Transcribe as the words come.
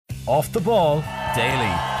Off the Ball Daily.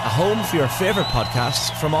 A home for your favourite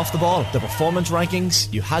podcasts from Off the Ball. The performance rankings,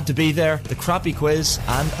 You Had to Be There, the crappy quiz,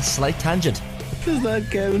 and a slight tangent. Does that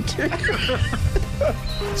count?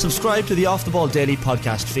 Subscribe to the Off the Ball Daily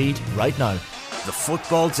podcast feed right now. The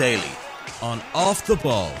Football Daily on Off the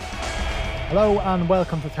Ball. Hello and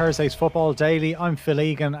welcome to Thursday's Football Daily. I'm Phil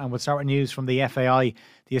Egan and we'll start with news from the FAI.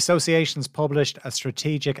 The association's published a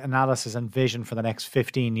strategic analysis and vision for the next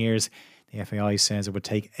 15 years. The FAI says it would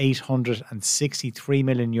take €863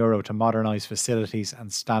 million to modernise facilities and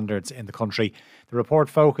standards in the country. The report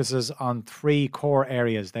focuses on three core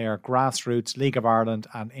areas. They are grassroots, League of Ireland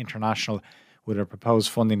and international, with a proposed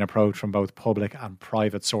funding approach from both public and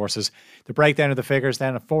private sources. The breakdown of the figures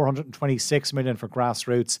then of $426 million for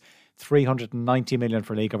grassroots, $390 million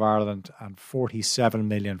for League of Ireland and $47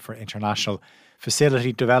 million for international.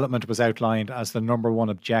 Facility development was outlined as the number one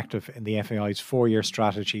objective in the FAI's four-year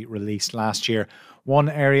strategy released last year. One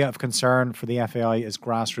area of concern for the FAI is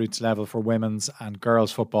grassroots level for women's and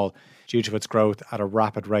girls' football due to its growth at a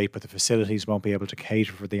rapid rate, but the facilities won't be able to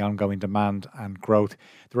cater for the ongoing demand and growth.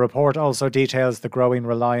 The report also details the growing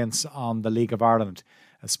reliance on the League of Ireland,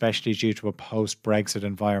 especially due to a post-Brexit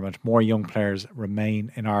environment. More young players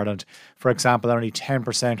remain in Ireland. For example, only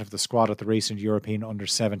 10% of the squad at the recent European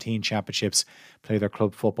Under-17 Championships play their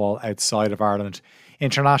club football outside of Ireland.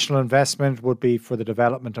 International investment would be for the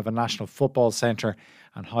development of a national football centre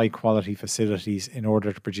and high-quality facilities in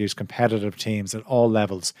order to produce competitive teams at all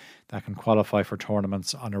levels that can qualify for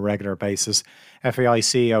tournaments on a regular basis. FAI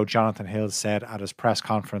CEO Jonathan Hill said at his press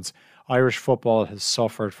conference, Irish football has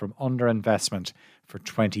suffered from underinvestment for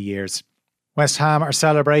 20 years. West Ham are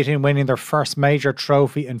celebrating winning their first major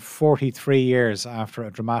trophy in 43 years after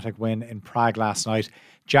a dramatic win in Prague last night.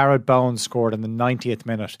 Jared Bowen scored in the 90th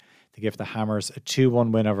minute to give the Hammers a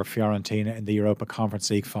 2-1 win over Fiorentina in the Europa Conference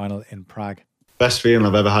League final in Prague. Best feeling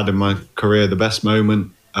I've ever had in my career, the best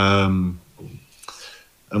moment. And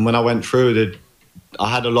when I went through it, I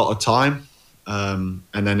had a lot of time. And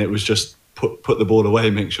then it was just put the ball away,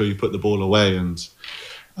 make sure you put the ball away. And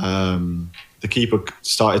the keeper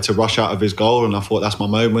started to rush out of his goal, and I thought that's my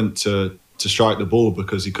moment to strike the ball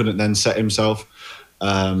because he couldn't then set himself.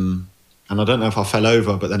 And I don't know if I fell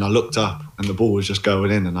over, but then I looked up and the ball was just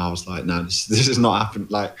going in, and I was like, no, this is not happening.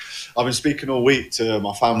 Like, I've been speaking all week to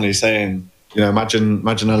my family saying, you know,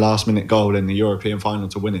 imagine a last-minute goal in the European final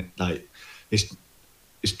to win it. Like, it's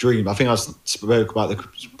dream. I think I spoke about the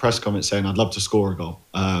press comments saying I'd love to score a goal,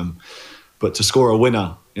 but to score a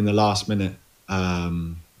winner in the last minute.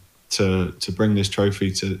 To bring this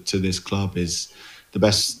trophy to this club is the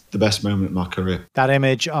best moment in my career. That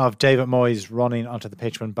image of David Moyes running onto the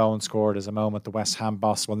pitch when Bowen scored is a moment the West Ham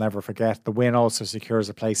boss will never forget. The win also secures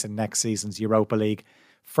a place in next season's Europa League.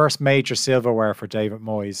 First major silverware for David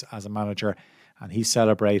Moyes as a manager, and he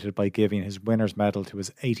celebrated by giving his winner's medal to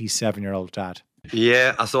his 87-year-old dad.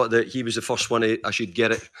 Yeah, I thought that he was the first one. I should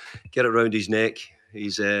get it around his neck.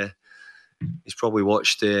 He's probably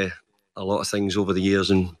watched a lot of things over the years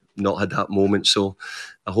and not had that moment, so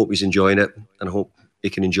I hope he's enjoying it and I hope he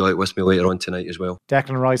can enjoy it with me later on tonight as well.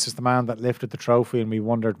 Declan Rice is the man that lifted the trophy, and we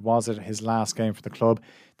wondered, was it his last game for the club?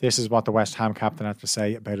 This is what the West Ham captain had to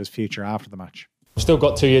say about his future after the match. We've still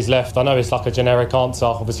got 2 years left. I know it's like a generic answer.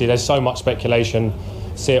 Obviously there's so much speculation,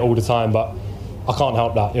 see it all the time, but I can't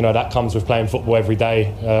help that. You know, that comes with playing football every day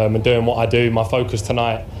and doing what I do. My focus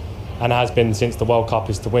tonight, and has been since the World Cup,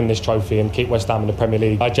 is to win this trophy and keep West Ham in the Premier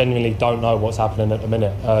League. I genuinely don't know what's happening at the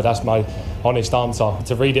minute. That's my honest answer.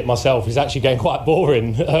 To read it myself is actually getting quite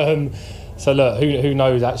boring. So look, who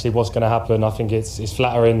knows actually what's going to happen. I think it's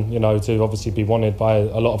flattering, you know, to obviously be wanted by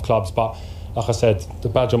a lot of clubs. But like I said, the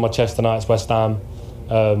badge on my chest tonight is West Ham.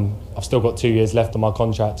 I've still got 2 years left on my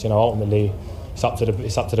contract. You know, ultimately, it's up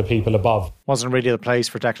to the people above. Wasn't really the place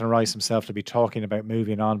for Declan Rice himself to be talking about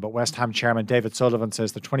moving on, but West Ham chairman David Sullivan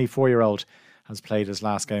says the 24-year-old has played his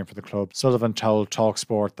last game for the club. Sullivan told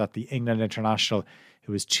TalkSport that the England international,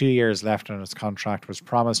 who has 2 years left on his contract, was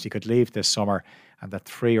promised he could leave this summer, and that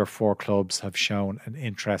 3 or 4 clubs have shown an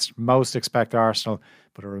interest. Most expect Arsenal,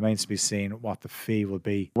 but it remains to be seen what the fee will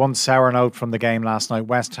be. One sour note from the game last night: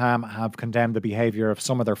 West Ham have condemned the behaviour of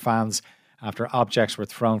some of their fans after objects were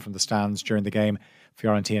thrown from the stands during the game.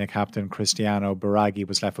 Fiorentina captain Cristiano Biraghi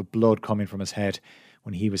was left with blood coming from his head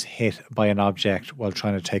when he was hit by an object while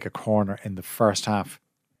trying to take a corner in the first half.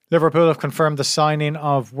 Liverpool have confirmed the signing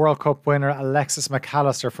of World Cup winner Alexis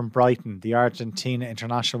McAllister from Brighton. The Argentina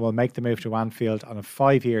international will make the move to Anfield on a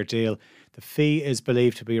 5-year deal. The fee is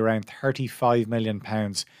believed to be around £35 million,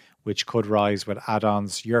 which could rise with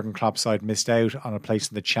add-ons. Jurgen Klopp's side missed out on a place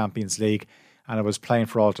in the Champions League and it was plain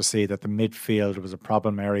for all to see that the midfield was a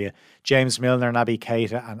problem area. James Milner, Naby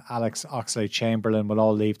Keita and Alex Oxlade-Chamberlain will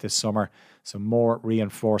all leave this summer, so more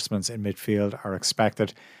reinforcements in midfield are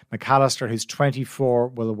expected. McAllister, who's 24,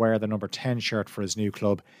 will wear the number 10 shirt for his new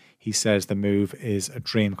club. He says the move is a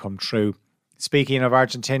dream come true. Speaking of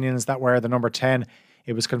Argentinians that wear the number 10,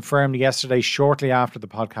 it was confirmed yesterday, shortly after the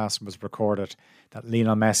podcast was recorded, that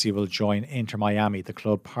Lionel Messi will join Inter Miami, the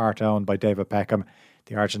club part owned by David Beckham.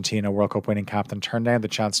 The Argentina World Cup winning captain turned down the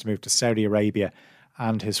chance to move to Saudi Arabia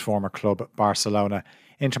and his former club Barcelona.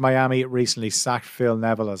 Inter Miami recently sacked Phil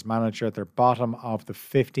Neville as manager. They're bottom of the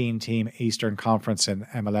 15-team Eastern Conference in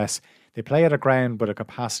MLS. They play at a ground with a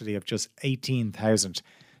capacity of just 18,000.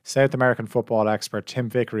 South American football expert Tim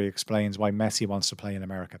Vickery explains why Messi wants to play in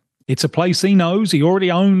America. It's a place he knows. He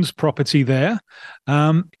already owns property there.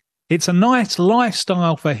 It's a nice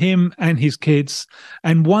lifestyle for him and his kids.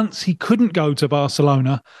 And once he couldn't go to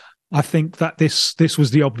Barcelona, I think that this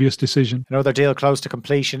was the obvious decision. Another deal close to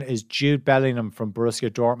completion is Jude Bellingham from Borussia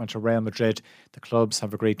Dortmund to Real Madrid. The clubs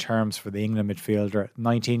have agreed terms for the England midfielder.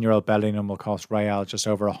 19-year-old Bellingham will cost Real just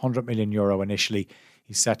over €100 million initially.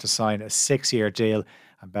 He's set to sign a 6-year deal,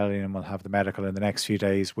 and Bellingham will have the medical in the next few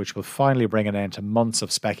days, which will finally bring an end to months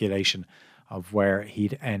of speculation of where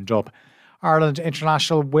he'd end up. Ireland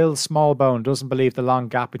international Will Smallbone doesn't believe the long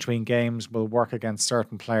gap between games will work against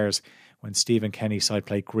certain players when Stephen Kenny's side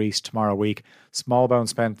play Greece tomorrow week. Smallbone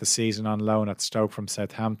spent the season on loan at Stoke from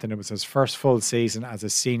Southampton. It was his first full season as a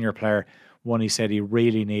senior player, one he said he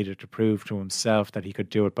really needed to prove to himself that he could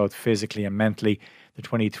do it both physically and mentally. The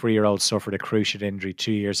 23-year-old suffered a cruciate injury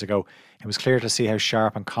 2 years ago. It was clear to see how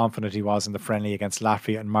sharp and confident he was in the friendly against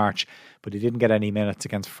Latvia in March, but he didn't get any minutes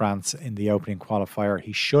against France in the opening qualifier.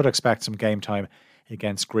 He should expect some game time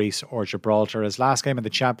against Greece or Gibraltar. His last game in the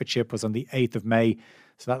Championship was on the 8th of May,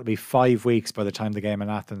 so that'll be 5 weeks by the time the game in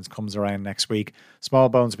Athens comes around next week.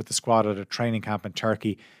 Smallbone's with the squad at a training camp in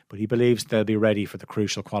Turkey, but he believes they'll be ready for the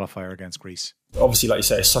crucial qualifier against Greece. Obviously, like you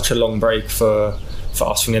say, it's such a long break for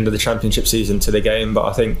us from the end of the Championship season to the game, but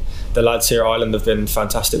I think the lads here at Ireland have been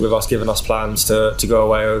fantastic with us, giving us plans to go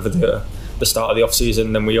away over the start of the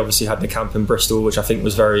off-season. Then we obviously had the camp in Bristol, which I think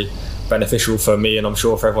was very beneficial for me and I'm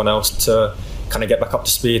sure for everyone else to kind of get back up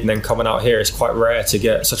to speed. And then coming out here, it's quite rare to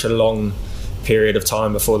get such a long period of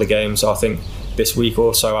time before the game, so I think this week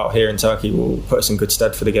or so out here in Turkey will put us in good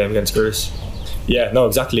stead for the game against Greece. Yeah, no,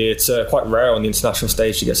 exactly. It's quite rare on the international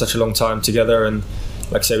stage to get such a long time together, and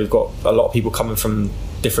like I say, we've got a lot of people coming from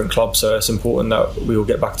different clubs, so it's important that we all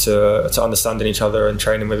get back to understanding each other and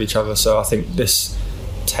training with each other. So I think this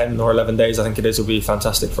 10 or 11 days, I think it is, will be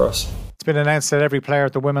fantastic for us. It's been announced that every player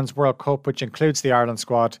at the Women's World Cup, which includes the Ireland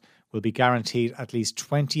squad, will be guaranteed at least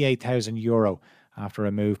 €28,000 after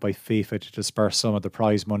a move by FIFA to disperse some of the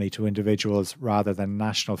prize money to individuals rather than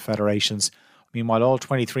national federations. Meanwhile, all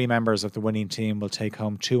 23 members of the winning team will take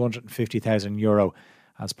home €250,000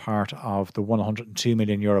 as part of the €102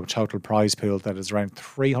 million total prize pool that is around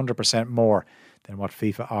 300% more than what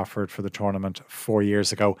FIFA offered for the tournament 4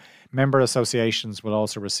 years ago. Member associations will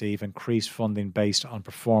also receive increased funding based on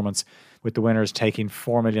performance, with the winners taking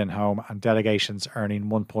 $4 million home and delegations earning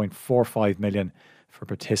 $1.45 million for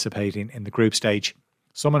participating in the group stage.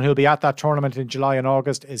 Someone who'll be at that tournament in July and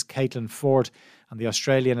August is Caitlin Ford, and the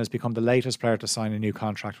Australian has become the latest player to sign a new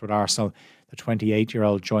contract with Arsenal. The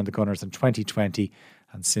 28-year-old joined the Gunners in 2020,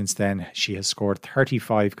 and since then she has scored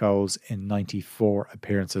 35 goals in 94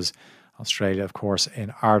 appearances. Australia, of course,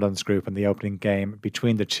 in Ireland's group, and the opening game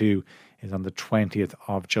between the two is on the 20th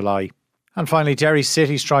of July. And finally, Derry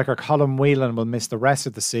City striker Colm Whelan will miss the rest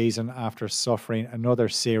of the season after suffering another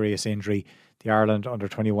serious injury. The Ireland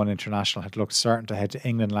under-21 international had looked certain to head to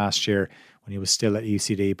England last year when he was still at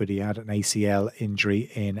UCD, but he had an ACL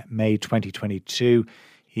injury in May 2022.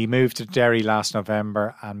 He moved to Derry last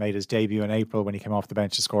November and made his debut in April when he came off the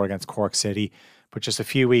bench to score against Cork City. But just a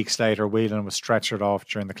few weeks later, Whelan was stretchered off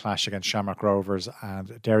during the clash against Shamrock Rovers,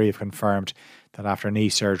 and Derry have confirmed that after knee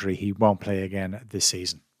surgery, he won't play again this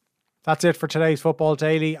season. That's it for today's Football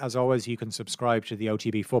Daily. As always, you can subscribe to the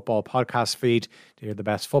OTB Football podcast feed to hear the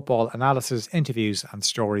best football analysis, interviews and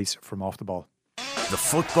stories from Off the Ball. The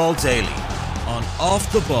Football Daily on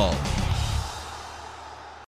Off the Ball.